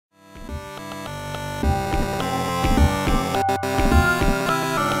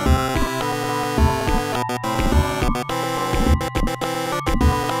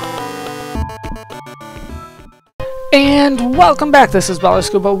And welcome back, this is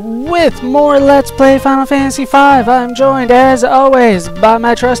Scuba with more Let's Play Final Fantasy V. I'm joined, as always, by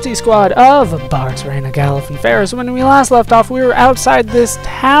my trusty squad of Bartz, Reyna, Galuf, and Ferris. When we last left off, we were outside this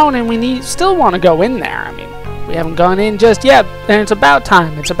town, and we still want to go in there. I mean, we haven't gone in just yet, and it's about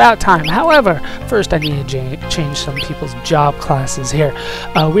time. It's about time. However, first I need to change some people's job classes here.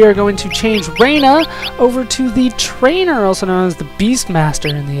 We are going to change Reyna over to the Trainer, also known as the Beastmaster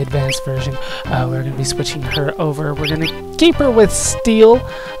in the advanced version. We're going to be switching her over. We're going to keep her with Steel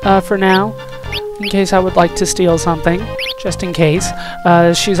for now, in case I would like to steal something, just in case.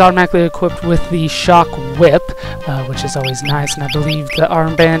 She's automatically equipped with the Shock Whip, which is always nice, and I believe the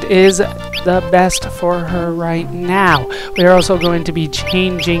armband is the best for her right now. We are also going to be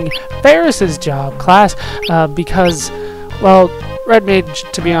changing Ferris's job class because, well, Red Mage,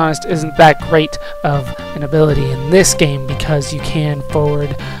 to be honest, isn't that great of an ability in this game because you can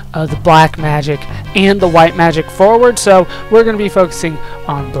forward the Black Magic and the White Magic forward, so we're going to be focusing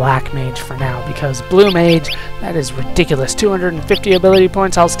on Black Mage for now because Blue Mage, that is ridiculous. 250 ability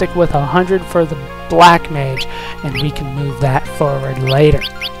points, I'll stick with 100 for the Black Mage, and we can move that forward later.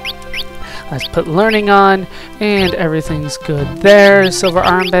 Let's put learning on, and everything's good there. Silver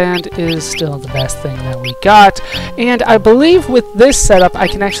armband is still the best thing that we got. And I believe with this setup, I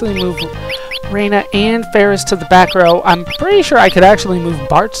can actually move Reyna and Ferris to the back row. I'm pretty sure I could actually move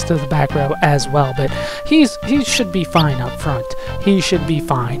Bartz to the back row as well, but he should be fine up front. He should be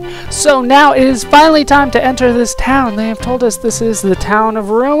fine. So now it is finally time to enter this town. They have told us this is the town of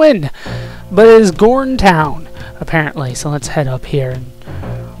Ruin, but it is Gorn Town, apparently. So let's head up here.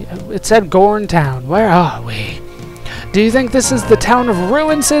 It said Gorn Town. Where are we? Do you think this is the town of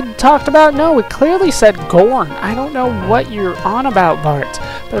Ruin Cid talked about? No, it clearly said Gorn. I don't know what you're on about, Bart,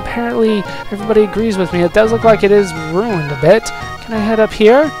 but apparently everybody agrees with me. It does look like it is ruined a bit. Can I head up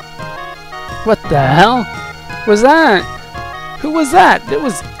here? What the hell was that? Who was that? It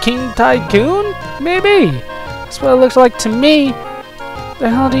was King Tycoon? Maybe. That's what it looked like to me. Where the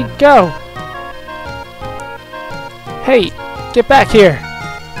hell did he go? Hey, get back here.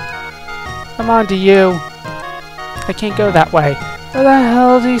 I'm on to you. I can't go that way. Where the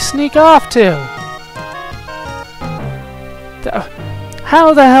hell did he sneak off to?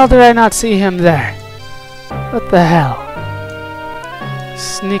 How the hell did I not see him there? What the hell?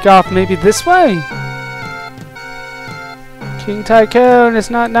 Sneak off maybe this way? King Tycoon,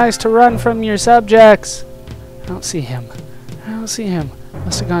 it's not nice to run from your subjects. I don't see him. I don't see him.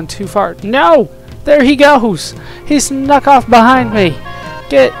 Must have gone too far. No! There he goes! He snuck off behind me.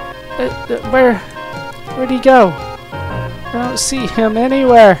 Get... where'd he go? I don't see him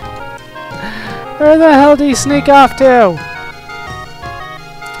anywhere. Where the hell did he sneak off to?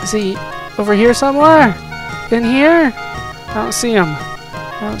 Is he over here somewhere? In here? I don't see him.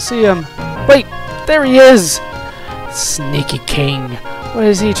 I don't see him. Wait, there he is! Sneaky King. What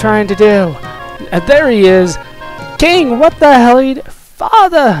is he trying to do? There he is. King, what the hell?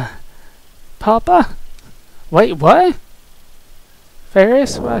 Father! Papa? Wait, what?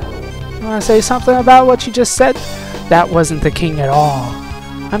 Ferris, what? You want to say something about what you just said? That wasn't the king at all.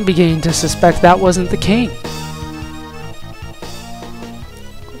 I'm beginning to suspect that wasn't the king.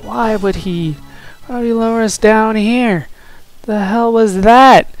 Why would he lower us down here? The hell was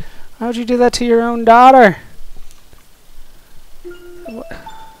that? Why would you do that to your own daughter?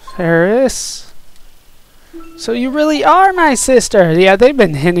 Ferris? So you really are my sister. Yeah, they've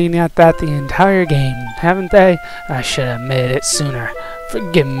been hinting at that the entire game, haven't they? I should have admitted it sooner.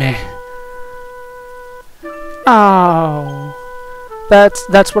 Forgive me. Oh,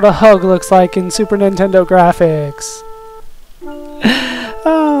 that's what a hug looks like in Super Nintendo graphics.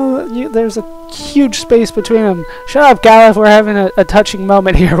 Oh, there's a huge space between them. Shut up, Galuf. We're having a touching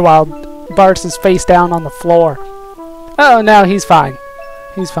moment here while Bartz is face down on the floor. Oh, no, he's fine.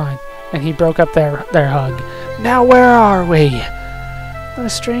 He's fine. And he broke up their hug. Now where are we? What a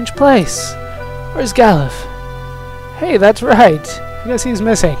strange place. Where's Galuf? Hey, that's right. I guess he's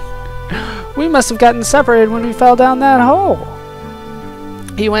missing. We must have gotten separated when we fell down that hole.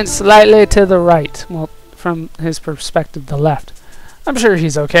 He went slightly to the right. Well, from his perspective, the left. I'm sure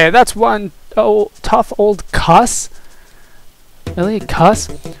he's okay. That's one tough old cuss. Really, a cuss?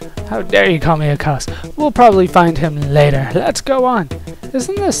 How dare you call me a cuss? We'll probably find him later. Let's go on.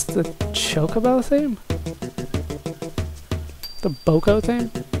 Isn't this the Chocobo theme? The Boko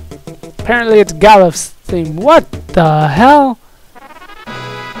theme? Apparently it's Galuf's theme. What the hell?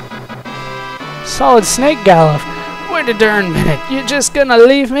 Solid Snake, Galuf. Wait a darn minute. You're just gonna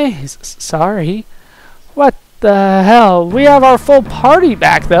leave me? Sorry. What the hell? We have our full party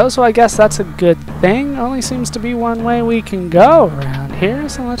back, though, so I guess that's a good thing. Only seems to be one way we can go around here,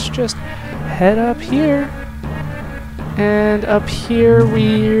 so let's just head up here. And up here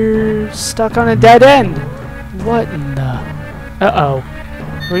we're stuck on a dead end. What in the... Uh-oh.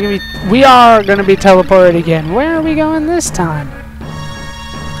 We are gonna be teleported again. Where are we going this time?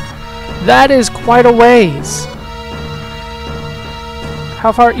 That is quite a ways.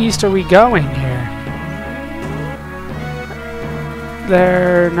 How far east are we going here?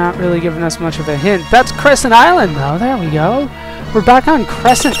 They're not really giving us much of a hint. That's Crescent Island, though. There we go. We're back on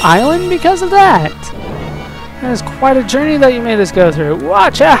Crescent Island because of that. That is quite a journey that you made us go through.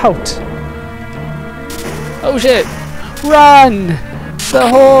 Watch out! Oh shit! Run!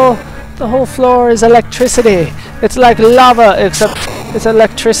 The whole floor is electricity. It's like lava, except it's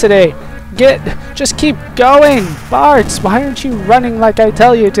electricity. Just keep going, Barts. Why aren't you running like I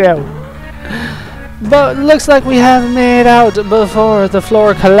tell you to? But looks like we have made out before the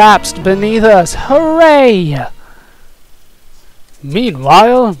floor collapsed beneath us. Hooray!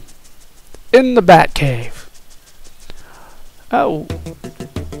 Meanwhile, in the Batcave. Oh,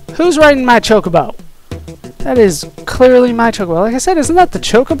 who's riding my chocobo? That is clearly my chocobo. Like I said, isn't that the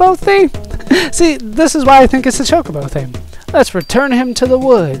chocobo thing? See, this is why I think it's the chocobo thing. Let's return him to the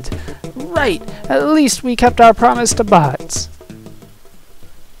woods. Right, at least we kept our promise to bots.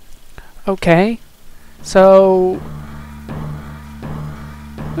 Okay, so...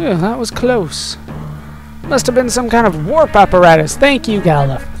 yeah, that was close. Must have been some kind of warp apparatus. Thank you,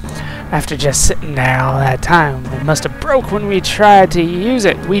 Galuf. After just sitting there all that time, it must have broke when we tried to use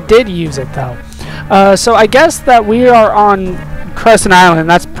it. We did use it, though. So I guess that we are on Crescent Island.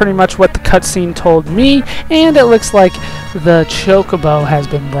 That's pretty much what the cutscene told me, and it looks like the chocobo has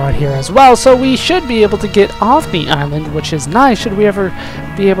been brought here as well, so we should be able to get off the island, which is nice. Should we ever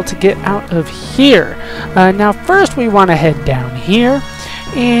be able to get out of here? Now first we want to head down here,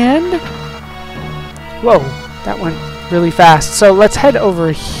 and whoa, that went really fast. So let's head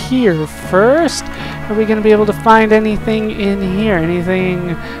over here first. Are we going to be able to find anything in here?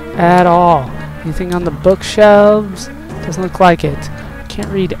 Anything at all? Anything on the bookshelves? Doesn't look like it. Can't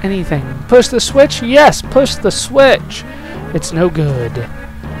read anything. Push the switch? Yes, push the switch. It's no good.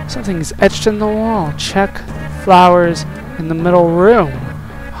 Something's etched in the wall. Check flowers in the middle room.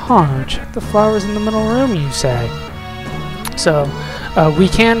 Huh, check the flowers in the middle room, you say. So, we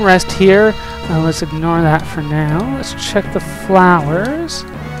can rest here. Let's ignore that for now. Let's check the flowers.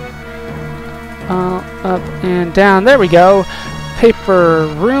 Up and down. There we go. Paper.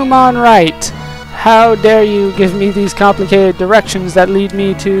 Room on right. How dare you give me these complicated directions that lead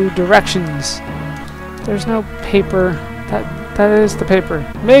me to directions? There's no paper. That is the paper.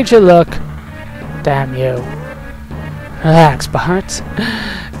 Made you look. Damn you. Relax, Bart.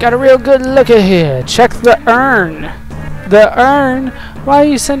 Got a real good look at here. Check the urn. The urn? Why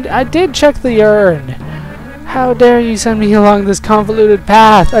you send... I did check the urn. How dare you send me along this convoluted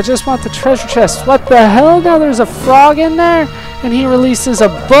path? I just want the treasure chest. What the hell? Now there's a frog in there? And he releases a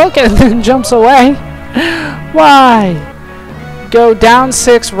book and then jumps away? Why? Go down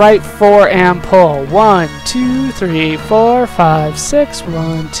 6, right 4, and pull. 1, 2, 3, 4, 5, 6.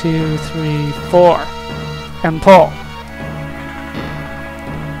 1, 2, 3, 4. And pull.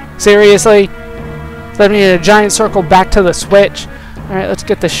 Seriously? Let me in a giant circle back to the switch. Alright, let's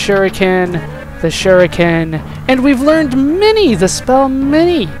get the shuriken. The shuriken. And we've learned Mini, the spell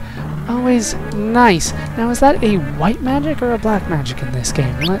Mini. Always nice. Now, is that a white magic or a black magic in this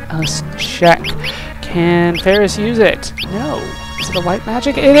game? Let us check. Can Ferris use it? No. Is it a white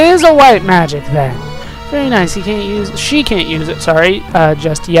magic? It is a white magic, then. Very nice. She can't use it, sorry,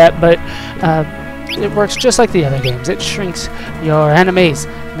 just yet, but it works just like the other games. It shrinks your enemies,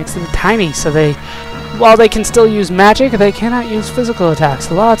 makes them tiny, so while they can still use magic, they cannot use physical attacks.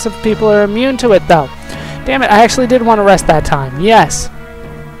 Lots of people are immune to it, though. Damn it, I actually did want to rest that time. Yes.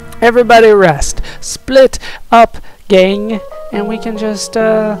 Everybody rest. Split up, gang, and we can just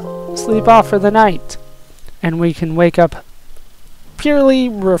sleep off for the night. And we can wake up purely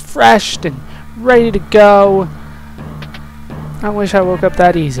refreshed and ready to go. I wish I woke up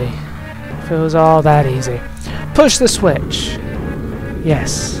that easy. If it was all that easy. Push the switch.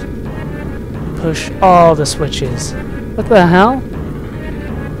 Yes. Push all the switches. What the hell?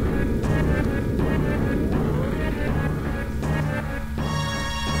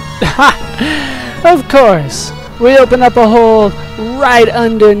 Ha! Of course! We open up a hole right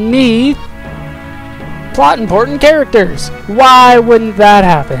underneath plot important characters. Why wouldn't that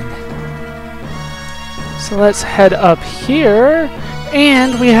happen? So let's head up here,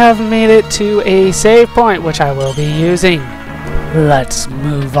 and we have made it to a save point, which I will be using. Let's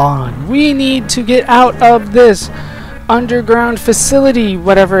move on. We need to get out of this underground facility,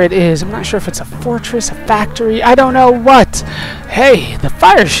 whatever it is. I'm not sure if it's a fortress, a factory, I don't know what. Hey, the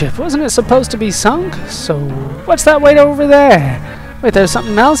fire ship, wasn't it supposed to be sunk? So What's that way over there? Wait, there's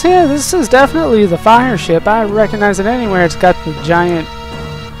something else here? This is definitely the fire ship. I recognize it anywhere. It's got the giant,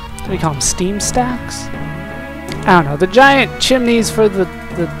 what do we call them, steam stacks? I don't know, the giant chimneys for the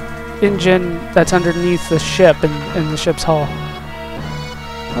engine that's underneath the ship in the ship's hull.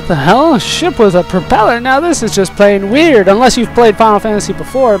 What the hell? A ship with a propeller? Now this is just plain weird, unless you've played Final Fantasy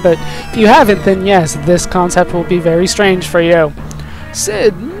before, but if you haven't, then yes, this concept will be very strange for you.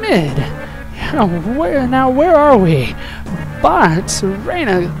 Cid, Mid, where are we? Bart,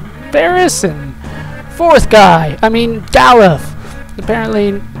 Reina, Varys, and fourth guy, Galuf.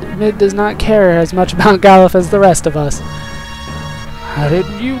 Apparently, Mid does not care as much about Galuf as the rest of us. How did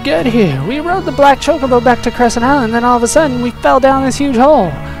you get here? We rode the Black Chocobo back to Crescent Island, then all of a sudden we fell down this huge hole.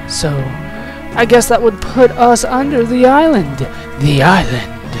 So, I guess that would put us under the island. The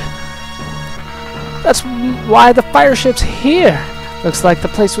island. That's why the fire ship's here. Looks like the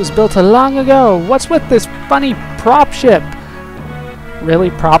place was built long ago. What's with this funny prop ship?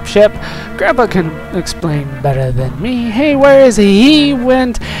 Really, prop ship? Grandpa can explain better than me. Hey, where is he? He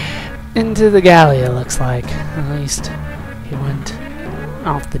went into the galley, it looks like. At least, he went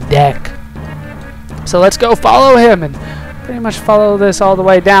off the deck. So let's go follow him and pretty much follow this all the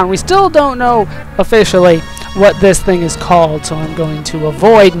way down. We still don't know officially what this thing is called, so I'm going to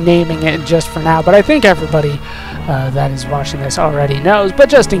avoid naming it just for now. But I think everybody that is watching this already knows. But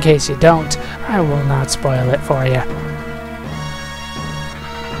just in case you don't, I will not spoil it for you.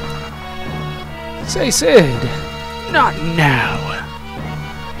 Say, Cid, not now.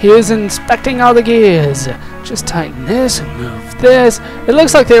 He is inspecting all the gears. Just tighten this and move this. It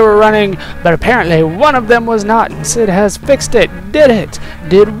looks like they were running, but apparently one of them was not, and Cid has fixed it. Did it?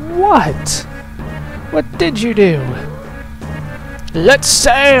 Did what? What did you do? Let's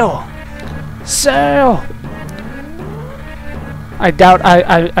sail! Sail! I doubt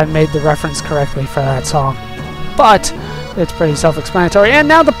I made the reference correctly for that song, but it's pretty self-explanatory. And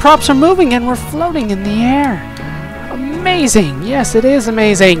now the props are moving and we're floating in the air. Amazing! Yes, it is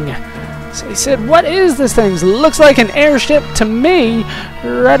amazing. Say, Cid, what is this thing? Looks like an airship to me.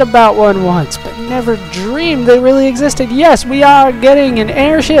 Read about one once, but never dreamed they really existed. Yes, we are getting an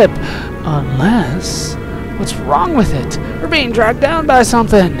airship. Unless, what's wrong with it? We're being dragged down by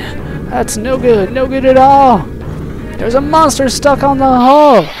something. That's no good at all. There's a monster stuck on the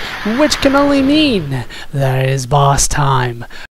hull, which can only mean that it is boss time.